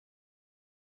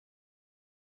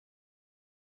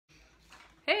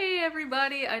Hey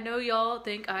everybody, I know y'all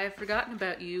think I have forgotten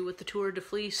about you with the Tour de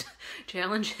Fleece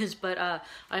challenges, but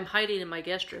I'm hiding in my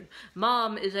guest room.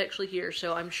 Mom is actually here,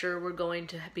 so I'm sure we're going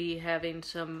to be having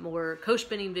some more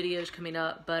co-spinning videos coming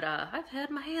up, but I've had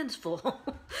my hands full.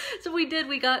 So we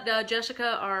got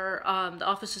Jessica, our the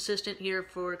office assistant here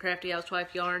for Crafty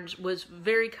Housewife Yarns, was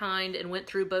very kind and went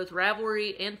through both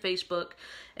Ravelry and Facebook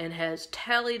and has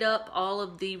tallied up all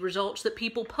of the results that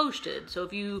people posted. So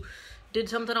if you did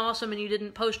something awesome and you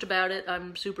didn't post about it,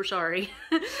 I'm super sorry.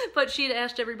 But she had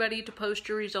asked everybody to post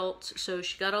your results, so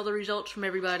she got all the results from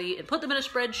everybody and put them in a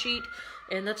spreadsheet,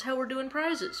 and that's how we're doing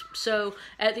prizes. So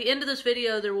at the end of this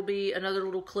video, there will be another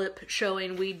little clip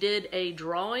showing we did a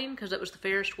drawing, because that was the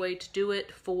fairest way to do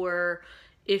it for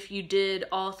if you did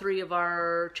all three of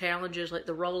our challenges, like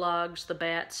the roll-logs, the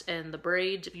bats, and the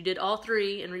braids. If you did all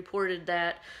three and reported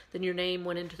that, then your name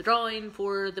went into the drawing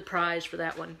for the prize for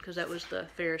that one, because that was the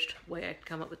fairest way I could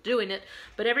come up with doing it.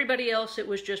 But everybody else, it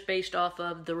was just based off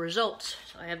of the results.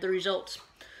 So I have the results.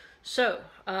 So,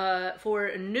 for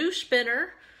a new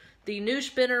spinner, the New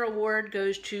Spinner Award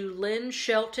goes to Lynn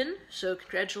Shelton. So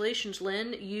congratulations,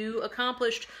 Lynn. You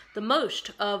accomplished the most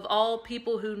of all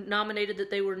people who nominated that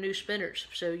they were new spinners.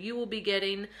 So you will be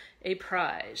getting a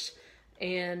prize.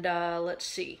 And let's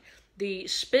see. The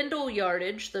spindle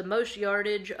yardage, the most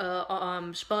yardage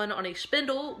spun on a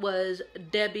spindle was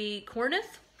Debbie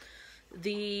Corneth.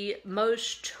 The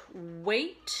most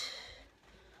weight...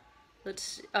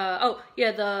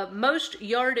 the most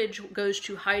yardage goes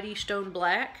to Heidi Stone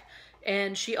Black,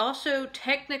 and she also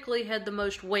technically had the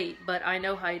most weight, but I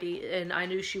know Heidi, and I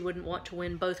knew she wouldn't want to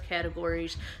win both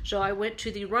categories, so I went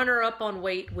to the runner-up on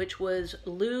weight, which was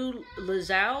Lou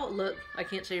Lizao. I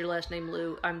can't say your last name,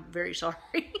 Lou. I'm very sorry.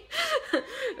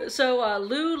 So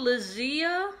Lou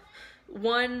Lizia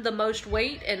won the most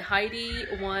weight, and Heidi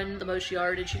won the most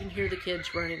yardage. You can hear the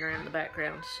kids running around in the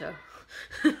background, so...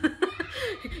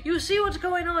 You see what's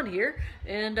going on here.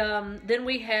 And then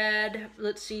we had,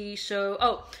 let's see,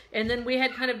 and then we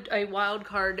had kind of a wild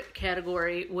card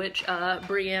category, which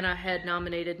Brianna had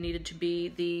nominated, needed to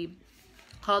be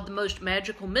called the Most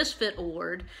Magical Misfit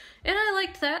Award, and I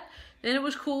liked that. And it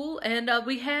was cool, and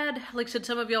we had, like I said,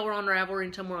 some of y'all were on Ravelry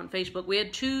and some were on Facebook. We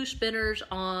had two spinners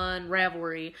on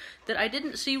Ravelry that I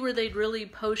didn't see where they'd really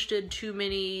posted too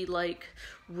many, like,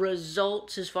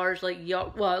 results as far as, like,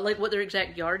 what their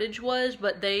exact yardage was,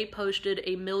 but they posted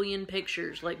 1 million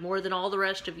pictures, like more than all the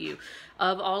rest of you,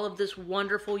 of all of this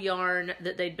wonderful yarn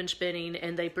that they'd been spinning,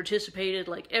 and they participated,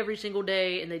 like, every single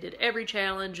day, and they did every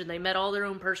challenge, and they met all their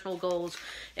own personal goals,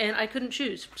 and I couldn't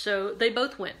choose, so they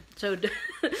both win.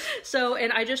 So,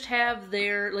 and I just have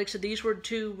their, like I said, these were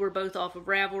both off of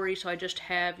Ravelry, so I just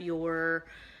have your,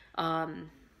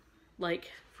 Ravelry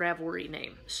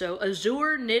name. So,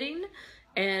 Azure Knitting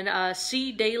and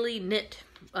C Daily Knit,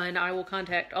 and I will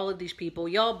contact all of these people.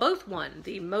 Y'all both won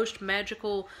the Most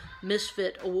Magical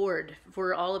Misfit Award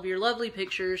for all of your lovely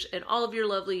pictures and all of your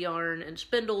lovely yarn and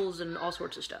spindles and all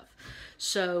sorts of stuff.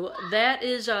 So that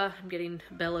is, I'm getting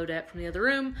bellowed at from the other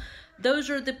room. Those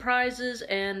are the prizes,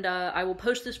 and I will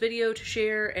post this video to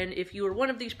share, and if you are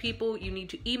one of these people, you need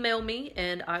to email me,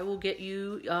 and I will get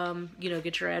you,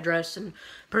 get your address and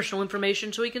personal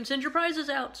information so we can send your prizes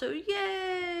out. So,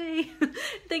 yay!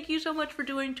 Thank you so much for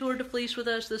doing Tour de Fleece with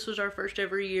us. This was our first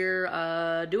ever year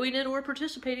doing it or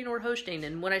participating or hosting,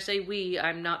 and when I say we,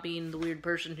 I'm not being the weird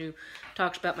person who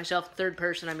talks about myself in third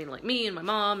person. I mean, like me and my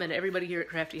mom and everybody here at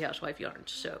Crafty Housewife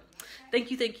Yarns. So, thank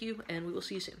you, and we will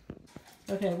see you soon.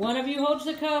 Okay, one of you holds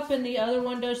the cup and the other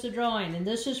one does the drawing. And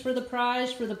this is for the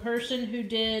prize for the person who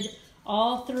did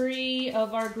all three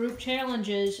of our group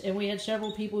challenges, and we had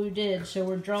several people who did, so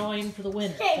we're drawing for the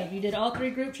winner. So if you did all three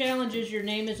group challenges, your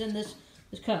name is in this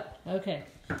cup. Okay.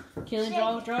 Killian,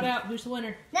 draw it out. Who's the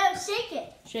winner? No, shake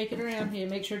it. Shake it around here.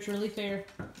 Make sure it's really fair.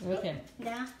 Okay.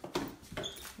 Yeah. All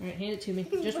right, hand it to me.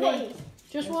 Just one.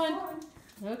 Just one.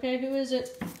 Okay, who is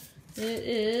it? It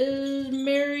is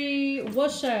Mary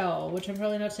Wassow, which I'm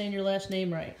probably not saying your last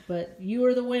name right, but you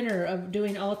are the winner of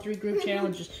doing all three group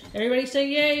challenges. Everybody say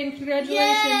yay and congratulations.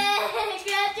 Yay!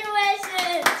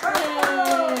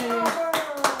 Congratulations! Yay!